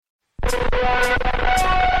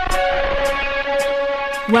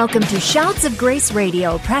Welcome to Shouts of Grace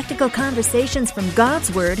Radio, practical conversations from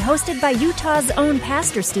God's Word, hosted by Utah's own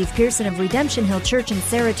Pastor Steve Pearson of Redemption Hill Church in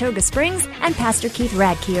Saratoga Springs and Pastor Keith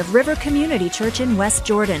Radke of River Community Church in West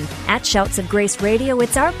Jordan. At Shouts of Grace Radio,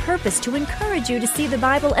 it's our purpose to encourage you to see the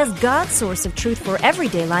Bible as God's source of truth for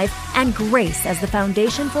everyday life and grace as the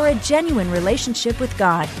foundation for a genuine relationship with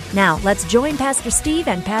God. Now, let's join Pastor Steve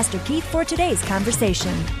and Pastor Keith for today's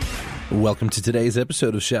conversation. Welcome to today's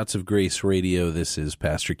episode of Shouts of Grace Radio. This is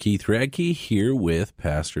Pastor Keith Radke here with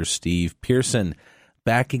Pastor Steve Pearson.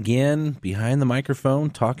 Back again behind the microphone,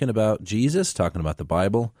 talking about Jesus, talking about the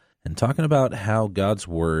Bible, and talking about how God's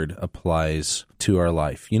Word applies to our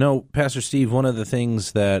life. You know, Pastor Steve, one of the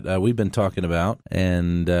things that we've been talking about,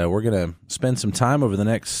 and we're going to spend some time over the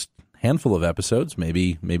next handful of episodes,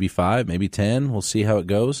 maybe 5, maybe 10, we'll see how it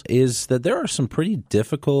goes, is that there are some pretty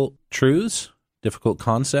difficult truths, difficult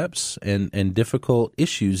concepts, and difficult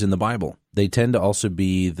issues in the Bible. They tend to also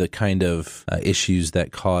be the kind of issues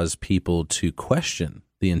that cause people to question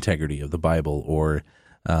the integrity of the Bible or,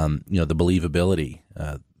 the believability,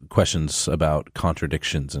 questions about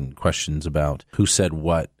contradictions and questions about who said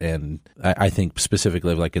what. And I think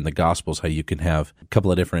specifically like in the Gospels, how you can have a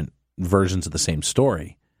couple of different versions of the same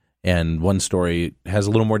story. And one story has a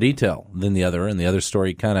little more detail than the other, and the other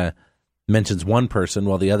story kind of mentions one person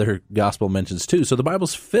while the other gospel mentions two. So the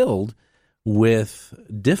Bible's filled with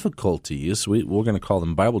difficulties. We're going to call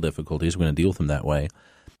them Bible difficulties. We're going to deal with them that way.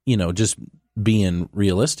 You know, just being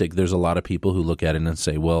realistic, there's a lot of people who look at it and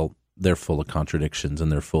say, well, they're full of contradictions and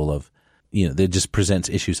they're full of, it just presents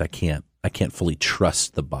issues. I can't fully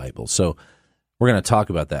trust the Bible. So we're going to talk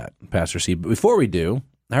about that, Pastor Steve. But before we do,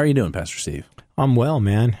 how are you doing, Pastor Steve? I'm well,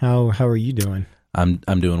 man. How are you doing? I'm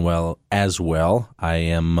doing well as well. I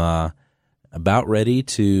am about ready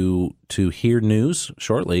to hear news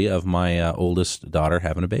shortly of my oldest daughter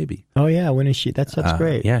having a baby. Oh yeah, when is she? That's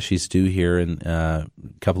great. Yeah, she's due here in a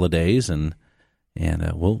couple of days, and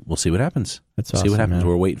we'll see what happens. That's awesome. See what happens. Man.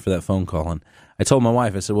 We're waiting for that phone call, and I told my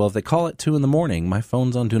wife, I said, well, if they call at 2 a.m, my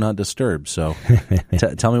phone's on Do Not Disturb. So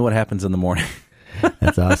tell me what happens in the morning.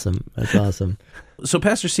 That's awesome. That's awesome. So,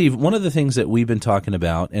 Pastor Steve, one of the things that we've been talking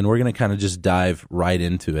about, and we're going to kind of just dive right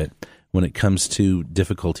into it when it comes to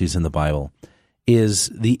difficulties in the Bible,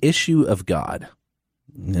 is the issue of God.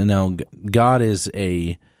 Now, God is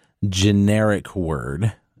a generic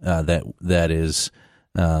word that is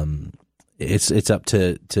it's up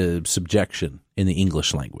to subjection in the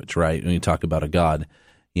English language, right? When you talk about a God,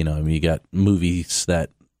 you got movies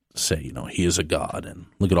that say, he is a God, and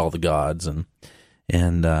look at all the gods, and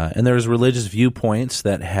there's religious viewpoints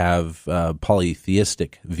that have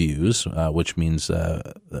polytheistic views, which means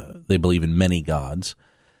they believe in many gods.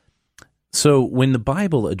 So when the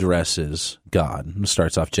Bible addresses God, it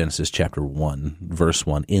starts off Genesis chapter 1, verse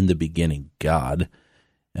 1, in the beginning, God,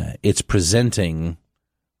 it's presenting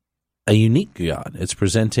a unique God. It's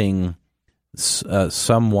presenting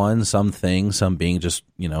someone, something, some being, just,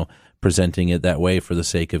 presenting it that way for the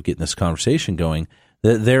sake of getting this conversation going.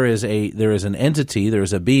 There is an entity, there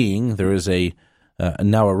is a being, there is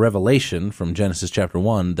now a revelation from Genesis chapter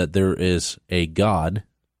 1 that there is a God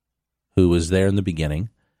who was there in the beginning,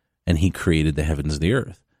 and he created the heavens and the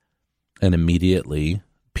earth. And immediately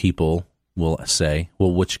people will say,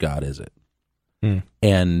 well, which God is it?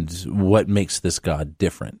 And what makes this God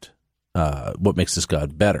different? What makes this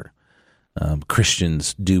God better?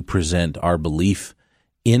 Christians do present our belief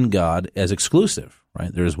in God as exclusive,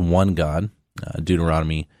 right? There is one God.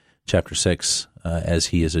 Deuteronomy chapter 6, as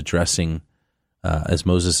he is addressing, as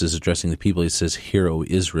Moses is addressing the people, he says, "Hear, O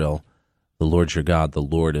Israel, the Lord your God, the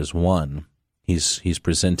Lord is one." He's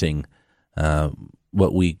presenting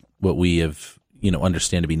what we have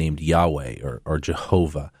understand to be named Yahweh or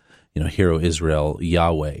Jehovah. Hear, O Israel,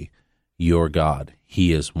 Yahweh, your God,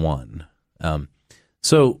 He is one.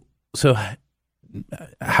 So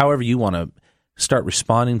however you want to start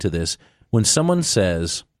responding to this, when someone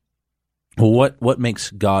says, well, what makes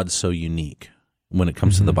God so unique when it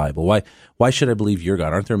comes to the Bible? Why should I believe your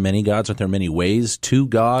God? Aren't there many gods? Aren't there many ways to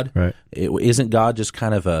God? Right. Isn't God just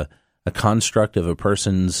kind of a construct of a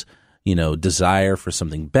person's, desire for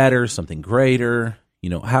something better, something greater?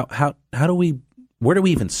 Where do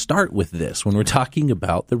we even start with this when we're talking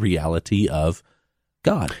about the reality of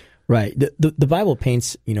God? Right. The Bible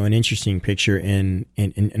paints, an interesting picture in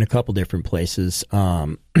a couple different places.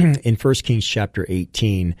 In 1 Kings chapter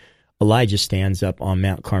 18, Elijah stands up on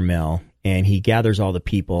Mount Carmel, and he gathers all the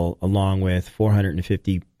people along with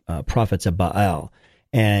 450 prophets of Baal.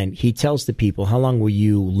 And he tells the people, how long will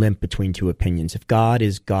you limp between two opinions? If God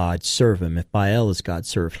is God, serve him. If Baal is God,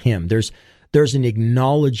 serve him. There's there's an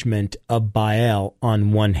acknowledgement of Baal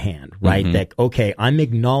on one hand, right? Mm-hmm. That, okay, I'm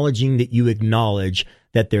acknowledging that you acknowledge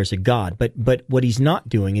that there's a God. But what he's not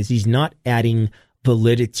doing is he's not adding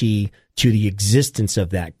validity to the existence of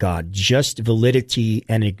that God, just validity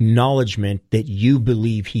and acknowledgement that you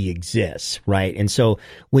believe he exists, right? And so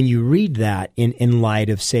when you read that in light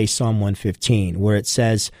of, say, Psalm 115, where it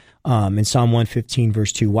says, in Psalm 115,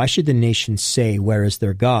 verse 2, why should the nations say, where is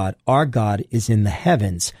their God? Our God is in the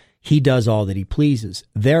heavens. He does all that he pleases.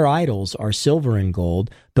 Their idols are silver and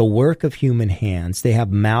gold, the work of human hands. They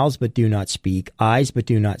have mouths but do not speak, eyes but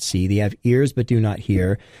do not see. They have ears but do not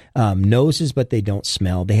hear, noses but they don't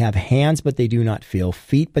smell. They have hands but they do not feel,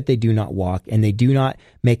 feet but they do not walk, and they do not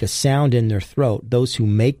make a sound in their throat. Those who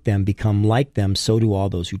make them become like them, so do all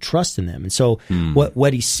those who trust in them. And so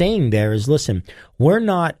what he's saying there is, listen, we're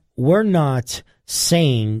not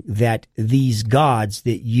saying that these gods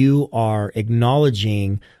that you are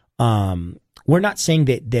acknowledging, we're not saying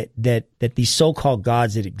that these so-called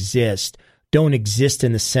gods that exist don't exist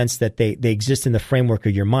in the sense that they exist in the framework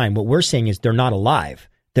of your mind. What we're saying is they're not alive.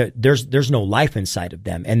 There's no life inside of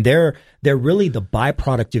them, and they're really the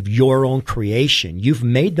byproduct of your own creation. You've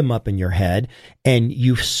made them up in your head, and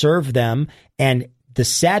you serve them. And the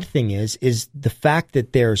sad thing is the fact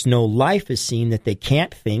that there's no life is seen, that they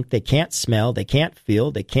can't think, they can't smell, they can't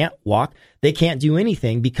feel, they can't walk, they can't do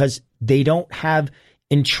anything because they don't have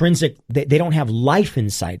intrinsic, they don't have life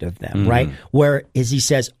inside of them, right? Whereas he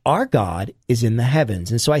says, our God is in the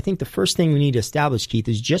heavens. And so I think the first thing we need to establish, Keith,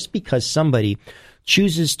 is just because somebody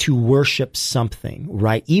chooses to worship something,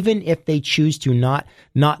 right? Even if they choose to not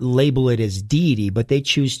label it as deity, but they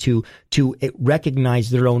choose to recognize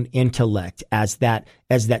their own intellect as that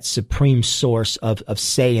supreme source of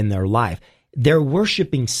say in their life, they're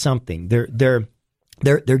worshiping something. They're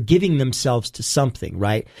giving themselves to something,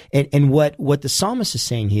 right? And what the psalmist is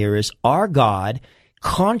saying here is, our God,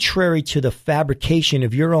 contrary to the fabrication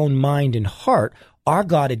of your own mind and heart, our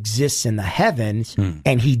God exists in the heavens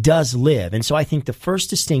and he does live. And so I think the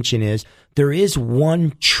first distinction is there is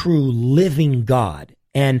one true living God.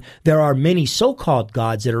 And there are many so-called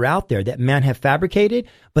gods that are out there that man have fabricated,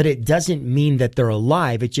 but it doesn't mean that they're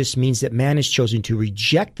alive. It just means that man has chosen to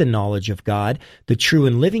reject the knowledge of God, the true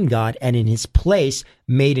and living God, and in his place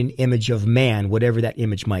made an image of man, whatever that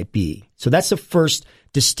image might be. So that's the first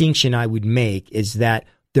distinction I would make, is that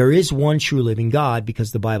there is one true living God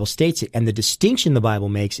because the Bible states it. And the distinction the Bible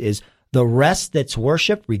makes is the rest that's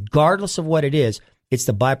worshiped, regardless of what it is, it's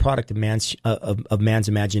the byproduct of man's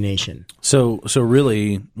imagination. So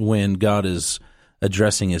really, when God is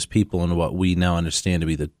addressing his people in what we now understand to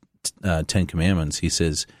be the Ten Commandments, he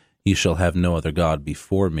says, "You shall have no other God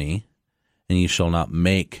before me, and you shall not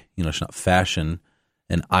shall not fashion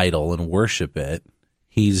an idol and worship it."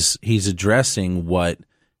 He's addressing what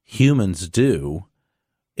humans do,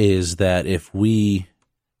 is that if we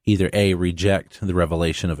either A, reject the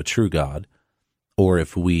revelation of a true God, or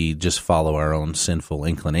if we just follow our own sinful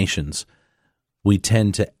inclinations, we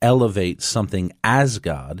tend to elevate something as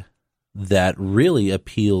God that really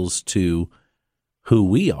appeals to who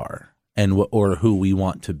we are or who we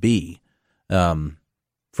want to be.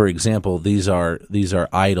 For example, these are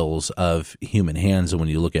idols of human hands, and when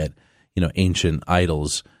you look at ancient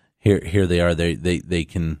idols, here they are. They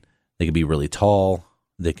can be really tall.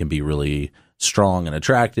 They can be really strong and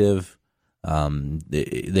attractive.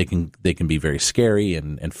 They can be very scary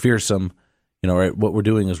and fearsome. Right? What we're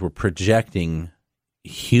doing is we're projecting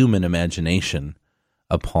human imagination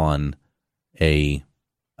upon a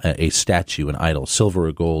statue, an idol, silver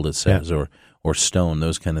or gold, it says, or stone,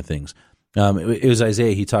 those kind of things. It was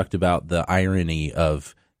Isaiah. He talked about the irony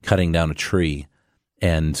of cutting down a tree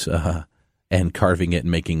and carving it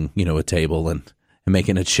and making a table and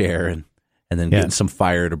making a chair and then getting some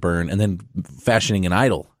fire to burn and then fashioning an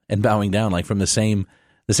idol and bowing down like from the same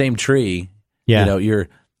tree. Yeah.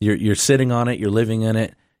 You're sitting on it, you're living in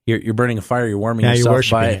it, you're burning a fire, you're warming yourself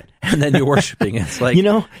by it, and then you're worshiping it. It's like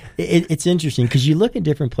it's interesting because you look at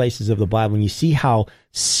different places of the Bible and you see how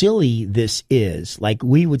silly this is. Like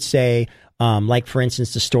we would say, like for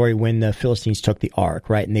instance, the story when the Philistines took the ark,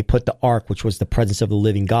 right? And they put the ark, which was the presence of the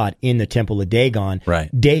living God, in the temple of Dagon. Right.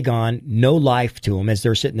 Dagon, no life to him as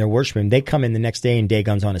they're sitting there worshiping. They come in the next day and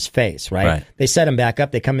Dagon's on his face, right? They set him back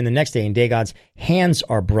up. They come in the next day and Dagon's hands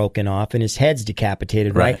are broken off and his head's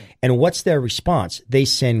decapitated, right? And what's their response? They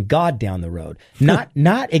send God down the road, not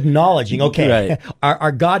acknowledging, okay, Right.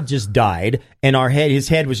 our God just died, and his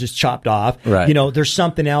head was just chopped off. Right. You know, there's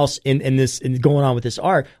something else in this going on with this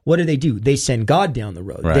ark. What do? They send God down the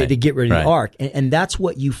road Right. to get rid of Right. the ark, and that's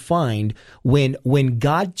what you find when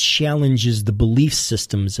God challenges the belief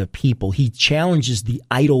systems of people. He challenges the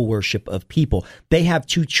idol worship of people. They have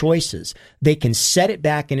two choices. They can set it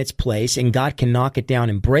back in its place, and God can knock it down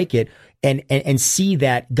and break it. And see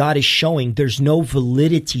that God is showing there's no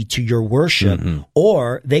validity to your worship,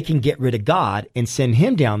 or they can get rid of God and send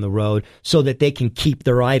him down the road so that they can keep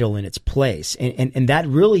their idol in its place. And that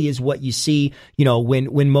really is what you see, you know,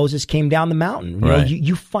 when Moses came down the mountain. You know, Right.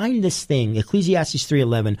 you find this thing. Ecclesiastes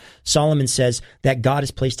 3:11, Solomon says that God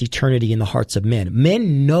has placed eternity in the hearts of men.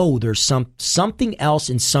 Men know there's something else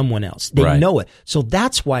in someone else. They Right. know it. So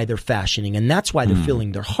that's why they're fashioning, and that's why they're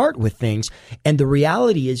filling their heart with things. And the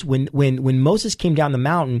reality is when Moses came down the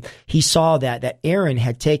mountain, he saw that Aaron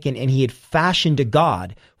had taken and he had fashioned a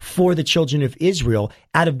god for the children of Israel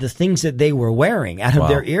out of the things that they were wearing, out of Wow.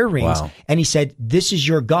 their earrings. Wow. And he said, this is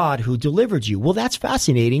your God who delivered you. Well, that's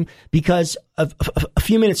fascinating because a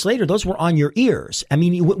few minutes later, those were on your ears. I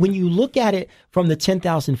mean, when you look at it from the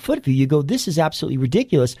 10,000 foot view, you go, this is absolutely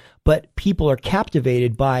ridiculous. But people are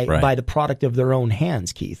captivated by the product of their own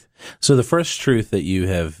hands, Keith. So the first truth that you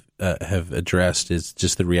have addressed is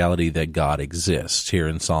just the reality that God exists here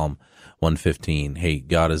in Psalm 115. Hey,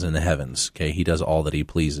 God is in the heavens. Okay, he does all that he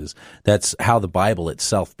pleases. That's how the Bible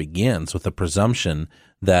itself begins, with the presumption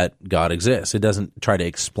that God exists. It doesn't try to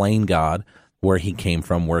explain God, where he came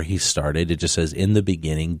from, where he started. It just says, in the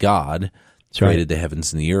beginning, God created the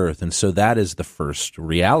heavens and the earth. And so that is the first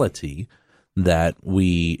reality that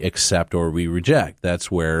we accept or we reject.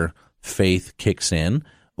 That's where faith kicks in,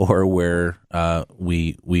 or where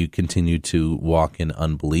we continue to walk in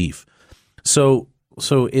unbelief. So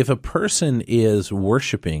if a person is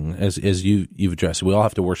worshiping, as you've addressed, we all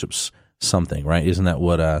have to worship something, right? Isn't that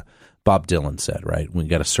what Bob Dylan said, right? We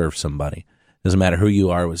got to serve somebody. Doesn't matter who you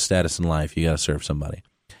are, what status in life, you got to serve somebody.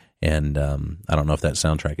 And I don't know if that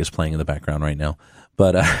soundtrack is playing in the background right now,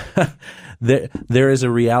 but there is a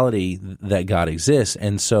reality that God exists.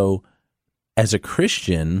 And so as a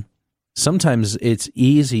Christian, sometimes it's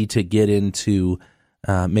easy to get into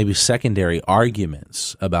maybe secondary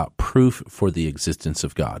arguments about proof for the existence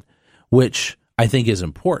of God, which I think is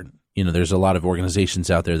important. You know, there's a lot of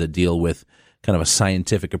organizations out there that deal with kind of a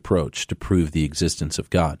scientific approach to prove the existence of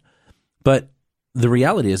God. But the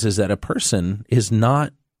reality is that a person is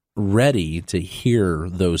not ready to hear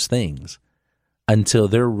those things until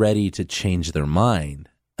they're ready to change their mind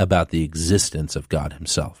about the existence of God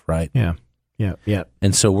himself, right? Yeah.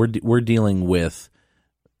 And so we're dealing with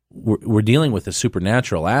a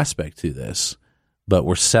supernatural aspect to this, but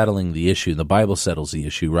we're settling the issue. The Bible settles the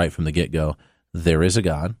issue right from the get-go. There is a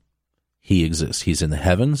God. He exists. He's in the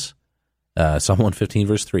heavens. Psalm 115,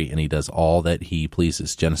 verse 3, and he does all that he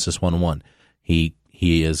pleases. Genesis 1:1. He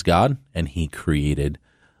is God, and he created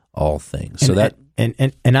all things. So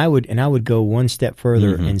and I would go one step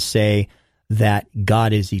further and say that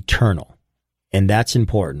God is eternal. And that's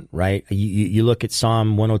important, right? You look at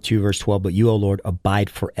Psalm 102, verse 12, but you, O Lord, abide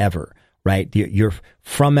forever, right? You're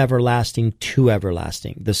from everlasting to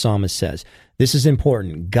everlasting, the psalmist says. This is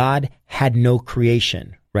important. God had no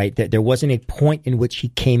creation, right? There wasn't a point in which he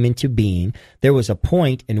came into being. There was a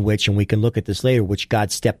point in which, and we can look at this later, which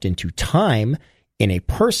God stepped into time in a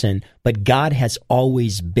person, but God has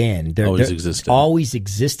always been. Always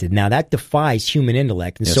existed. Now, that defies human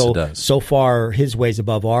intellect. And yes, it does. So far, his ways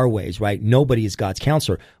above our ways, right? Nobody is God's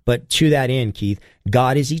counselor. But to that end, Keith,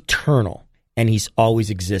 God is eternal, and he's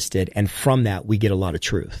always existed. And from that, we get a lot of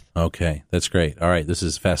truth. Okay, that's great. All right, this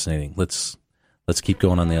is fascinating. Let's keep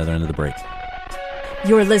going on the other end of the break.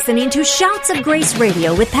 You're listening to Shouts of Grace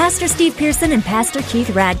Radio with Pastor Steve Pearson and Pastor Keith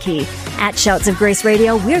Radke. At Shouts of Grace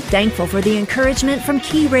Radio, we're thankful for the encouragement from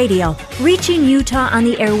Key Radio, reaching Utah on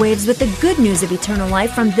the airwaves with the good news of eternal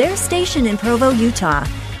life from their station in Provo, Utah.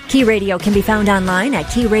 Key Radio can be found online at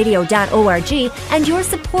keyradio.org, and your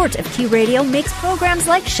support of Key Radio makes programs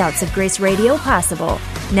like Shouts of Grace Radio possible.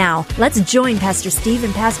 Now, let's join Pastor Steve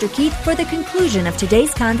and Pastor Keith for the conclusion of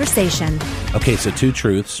today's conversation. Okay, so two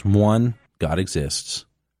truths. One, God exists.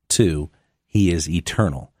 Two, he is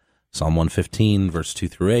eternal. Psalm 115, verse 2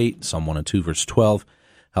 through 8, Psalm 102, verse 12,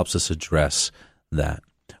 helps us address that.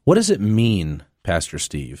 What does it mean, Pastor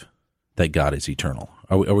Steve, that God is eternal?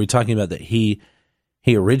 Are we talking about that he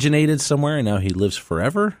originated somewhere and now he lives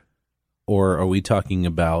forever? Or are we talking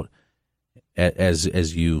about,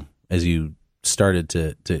 as you started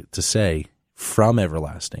to say, from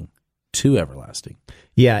everlasting to everlasting.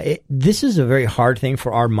 Yeah, this is a very hard thing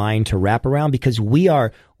for our mind to wrap around, because we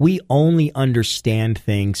only understand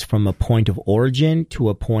things from a point of origin to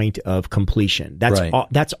a point of completion. That's right.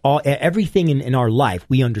 That's all. Everything in our life,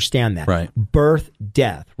 we understand that. Right. Birth,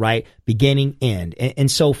 death, right? Beginning, end.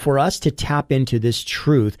 And so for us to tap into this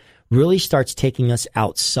truth really starts taking us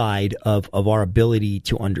outside of our ability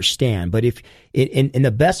to understand. But if in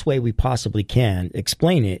the best way we possibly can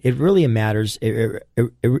explain it, it really matters. It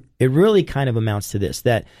really kind of amounts to this,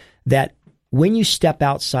 that when you step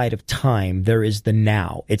outside of time, there is the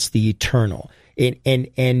now. It's the eternal.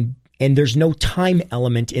 And there's no time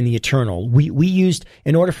element in the eternal. We used,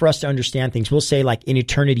 in order for us to understand things, we'll say like in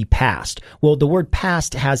eternity past. Well, the word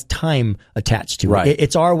past has time attached to it. Right.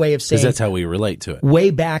 It's our way of saying, because that's how we relate to it. Way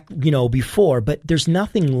back, before, but there's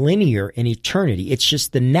nothing linear in eternity. It's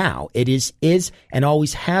just the now. It is and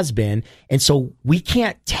always has been. And so we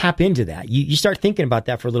can't tap into that. You start thinking about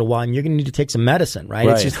that for a little while, and you're going to need to take some medicine, right?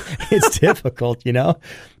 Right. It's difficult,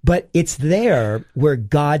 but it's there where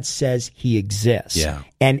God says he exists. Yeah.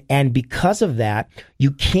 And because of that,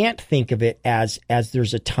 you can't think of it as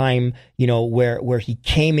there's a time, where he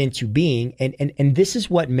came into being. And this is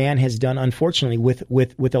what man has done, unfortunately,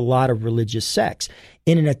 with a lot of religious sects.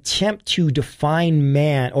 In an attempt to define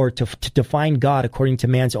man, or to define God according to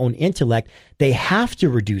man's own intellect, they have to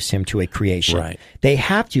reduce him to a creation. Right. They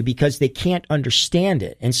have to, because they can't understand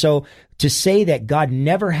it. And so to say that God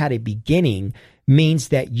never had a beginning means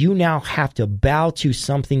that you now have to bow to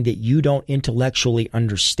something that you don't intellectually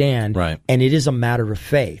understand. Right. And it is a matter of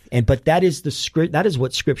faith. But that is that is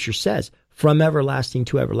what Scripture says. From everlasting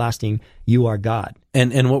to everlasting, you are God.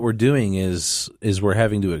 And what we're doing is we're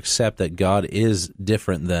having to accept that God is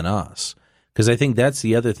different than us. Because I think that's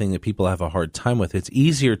the other thing that people have a hard time with. It's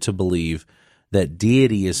easier to believe that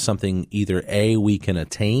deity is something either A, we can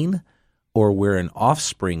attain, or we're an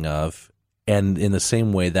offspring of, and in the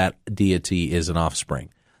same way that deity is an offspring.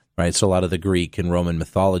 Right? So a lot of the Greek and Roman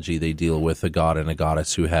mythology, they deal with a god and a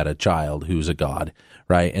goddess who had a child who's a god,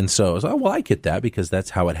 right? And so, I get that, because that's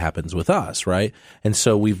how it happens with us, right? And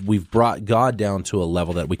so we've brought God down to a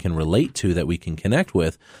level that we can relate to, that we can connect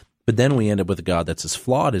with, but then we end up with a God that's as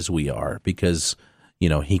flawed as we are, because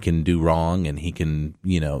he can do wrong, and he can,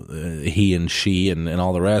 he and she and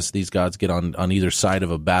all the rest, these gods get on either side of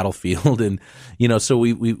a battlefield. And, so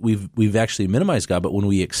we've actually minimized God. But when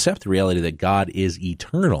we accept the reality that God is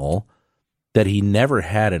eternal, that he never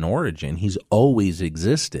had an origin, he's always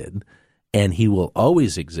existed, and he will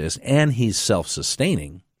always exist, and he's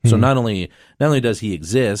self-sustaining. So not only does he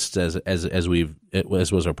exist, as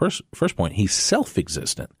was our first point, he's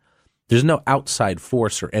self-existent. There's no outside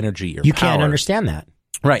force or energy or you power. Can't understand that.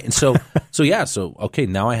 Right. And so okay,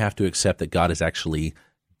 now I have to accept that God is actually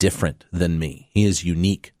different than me. He is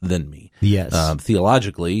unique than me. Yes.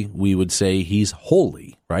 Theologically, we would say he's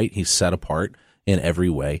holy, right? He's set apart in every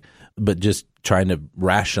way. But just trying to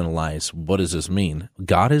rationalize, what does this mean?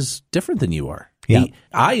 God is different than you are. Yeah.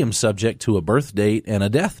 I am subject to a birth date and a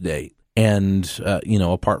death date. And,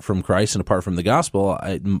 apart from Christ and apart from the gospel,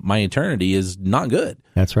 my eternity is not good.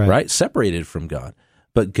 That's right. Right? Separated from God.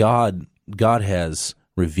 But God has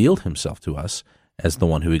revealed himself to us as the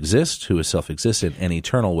one who exists, who is self-existent and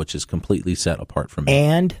eternal, which is completely set apart from me.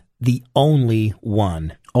 And the only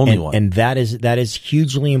one. One. And that is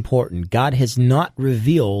hugely important. God has not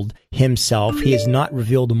revealed himself. He has not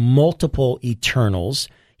revealed multiple eternals.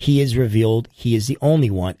 He is the only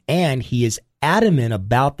one. And he is adamant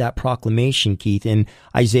about that proclamation, Keith, in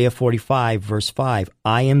Isaiah 45, verse 5.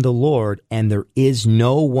 I am the Lord, and there is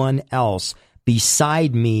no one else.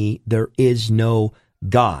 Beside me, there is no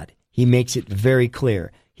God. He makes it very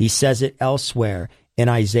clear. He says it elsewhere in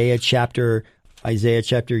Isaiah chapter,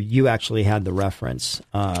 you actually had the reference.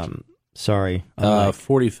 Sorry.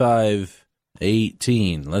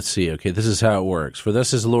 45:18. Let's see. Okay, this is how it works. For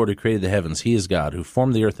thus is the Lord who created the heavens. He is God, who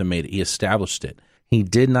formed the earth and made it. He established it. He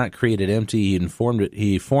did not create it empty.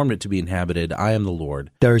 He formed it to be inhabited. I am the Lord.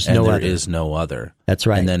 There is no other. That's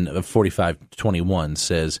right. And then 45:21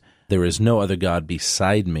 says, there is no other God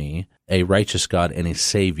beside me, a righteous God and a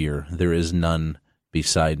Savior. There is none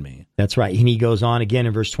beside me. That's right. And he goes on again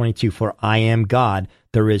in verse 22, for I am God,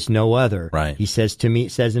 there is no other. Right. He says to me,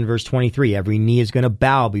 it says in verse 23, every knee is going to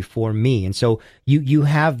bow before me. And so you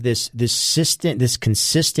have this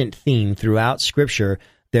consistent theme throughout Scripture.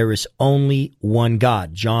 There is only one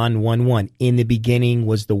God. John 1:1. In the beginning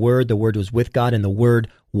was the Word was with God, and the Word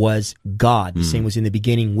was God. The same was in the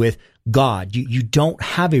beginning with God. You don't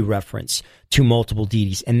have a reference to multiple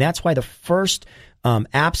deities. And that's why the first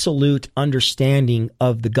absolute understanding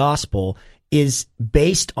of the gospel is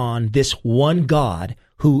based on this one God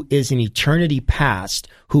who is in eternity past,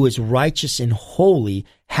 who is righteous and holy,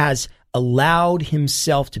 has allowed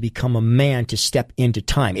himself to become a man to step into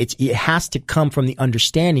time. It has to come from the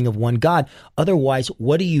understanding of one God. Otherwise,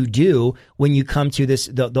 what do you do when you come to this,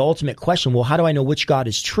 the ultimate question? Well, how do I know which God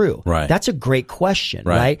is true? Right. That's a great question,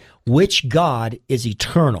 right? Which God is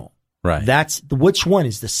eternal? Right. Which one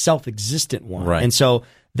is the self-existent one? Right. And so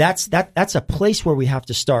that's a place where we have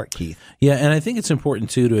to start, Keith. Yeah, and I think it's important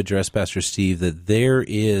too to address, Pastor Steve, that there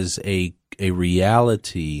is a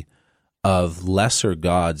reality of lesser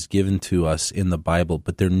gods given to us in the Bible,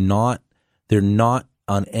 but they're not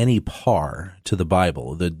on any par to the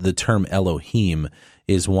Bible. The term Elohim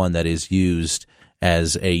is one that is used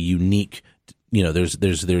as a unique,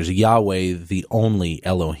 there's Yahweh, the only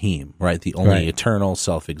Elohim, right? The only eternal,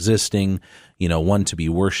 self-existing, one to be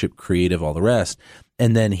worshipped, creative, all the rest.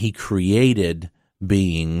 And then he created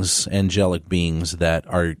beings, angelic beings that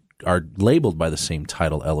are labeled by the same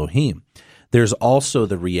title, Elohim. There's also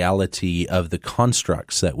the reality of the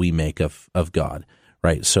constructs that we make of God,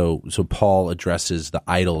 right? So Paul addresses the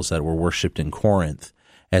idols that were worshipped in Corinth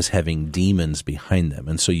as having demons behind them.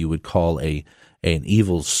 And so you would call an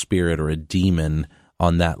evil spirit or a demon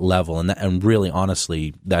on that level. And really,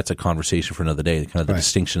 honestly, that's a conversation for another day, kind of the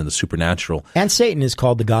distinction of the supernatural. And Satan is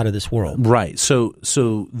called the god of this world. Right. So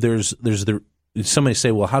there's somebody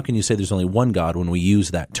say, well, how can you say there's only one God when we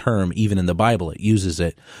use that term? Even in the Bible, it uses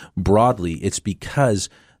it broadly. It's because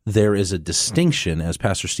there is a distinction, as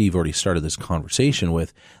Pastor Steve already started this conversation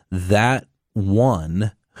with, that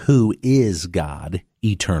one who is God,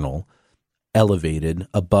 eternal, elevated,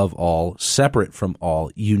 above all, separate from all,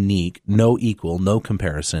 unique, no equal, no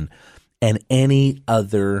comparison, and any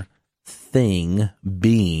other thing,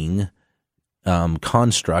 being,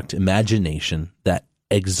 construct, imagination that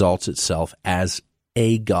exalts itself as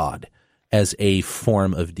a God, as a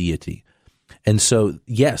form of deity. And so,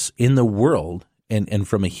 yes, in the world, and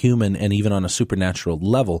from a human and even on a supernatural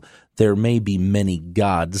level, there may be many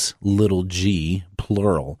gods, little g,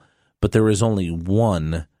 plural, but there is only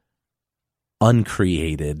one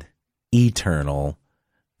uncreated, eternal,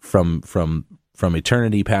 from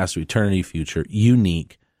eternity past to eternity future,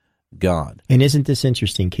 unique God. And isn't this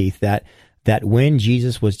interesting, Keith, that when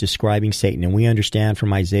Jesus was describing Satan, and we understand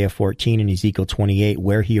from Isaiah 14 and Ezekiel 28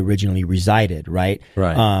 where he originally resided, right?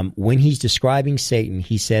 Right. When he's describing Satan,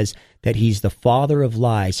 he says that he's the father of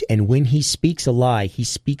lies, and when he speaks a lie, he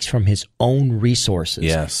speaks from his own resources.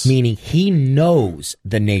 Yes. Meaning he knows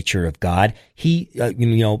the nature of God. He,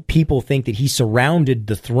 people think that he surrounded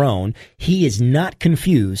the throne. He is not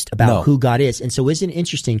confused about who God is. And so isn't it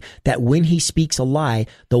interesting that when he speaks a lie,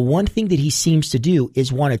 the one thing that he seems to do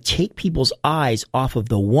is want to take people's eyes off of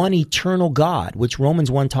the one eternal God, which Romans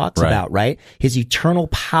 1 talks about, right? His eternal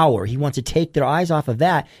power. He wants to take their eyes off of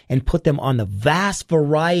that and put them on the vast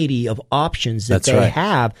variety of options that they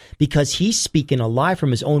have, because he's speaking a lie from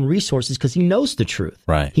his own resources because he knows the truth.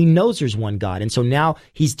 Right. He knows there's one God. And so now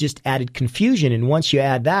he's just added confusion. And once you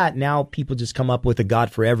add that, now people just come up with a God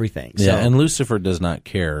for everything. Yeah, and Lucifer does not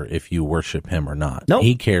care if you worship him or not. Nope.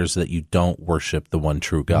 He cares that you don't worship the one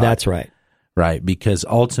true God. That's right. Right, because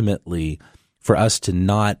ultimately, for us to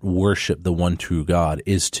not worship the one true God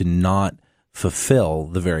is to not fulfill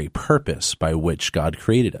the very purpose by which God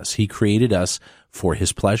created us. He created us for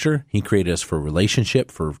his pleasure. He created us for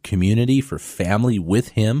relationship, for community, for family with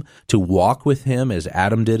him, to walk with him as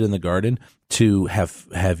Adam did in the garden, to have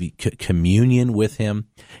communion with him,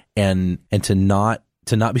 and to not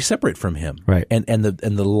be separate from him. Right. And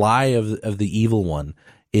the lie of the evil one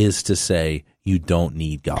is to say you don't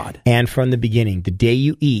need God. And from the beginning, the day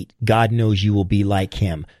you eat, God knows you will be like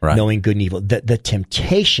him, knowing good and evil. The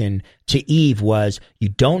temptation to Eve was, you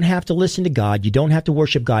don't have to listen to God. You don't have to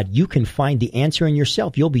worship God. You can find the answer in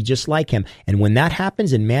yourself. You'll be just like him. And when that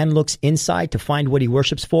happens and man looks inside to find what he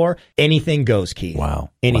worships for, anything goes, Keith. Wow.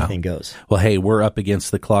 Anything goes. Well, hey, we're up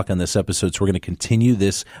against the clock on this episode, so we're going to continue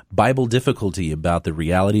this Bible difficulty about the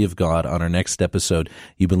reality of God on our next episode.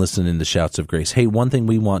 You've been listening to Shouts of Grace. Hey, one thing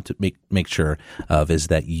we want to make sure of is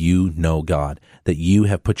that you know God, that you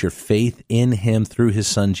have put your faith in him through his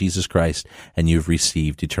son, Jesus Christ, and you've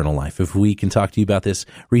received eternal life. If we can talk to you about this,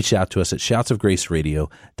 reach out to us at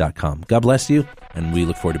shoutsofgraceradio.com. God bless you, and we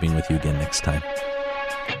look forward to being with you again next time.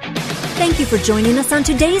 Thank you for joining us on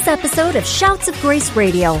today's episode of Shouts of Grace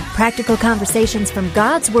Radio, practical conversations from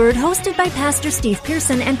God's Word, hosted by Pastor Steve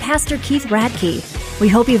Pearson and Pastor Keith Radke. We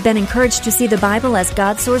hope you've been encouraged to see the Bible as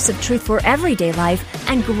God's source of truth for everyday life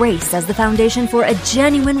and grace as the foundation for a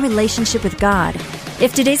genuine relationship with God.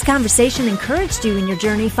 If today's conversation encouraged you in your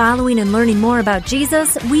journey following and learning more about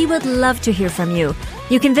Jesus, we would love to hear from you.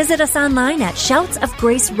 You can visit us online at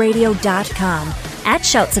shoutsofgraceradio.com. At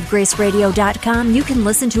shoutsofgraceradio.com, you can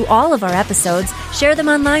listen to all of our episodes, share them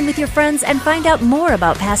online with your friends, and find out more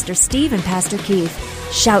about Pastor Steve and Pastor Keith.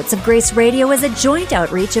 Shouts of Grace Radio is a joint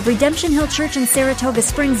outreach of Redemption Hill Church in Saratoga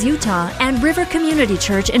Springs, Utah, and River Community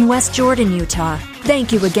Church in West Jordan, Utah.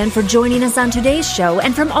 Thank you again for joining us on today's show,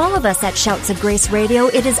 and from all of us at Shouts of Grace Radio,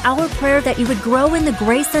 it is our prayer that you would grow in the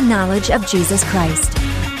grace and knowledge of Jesus Christ.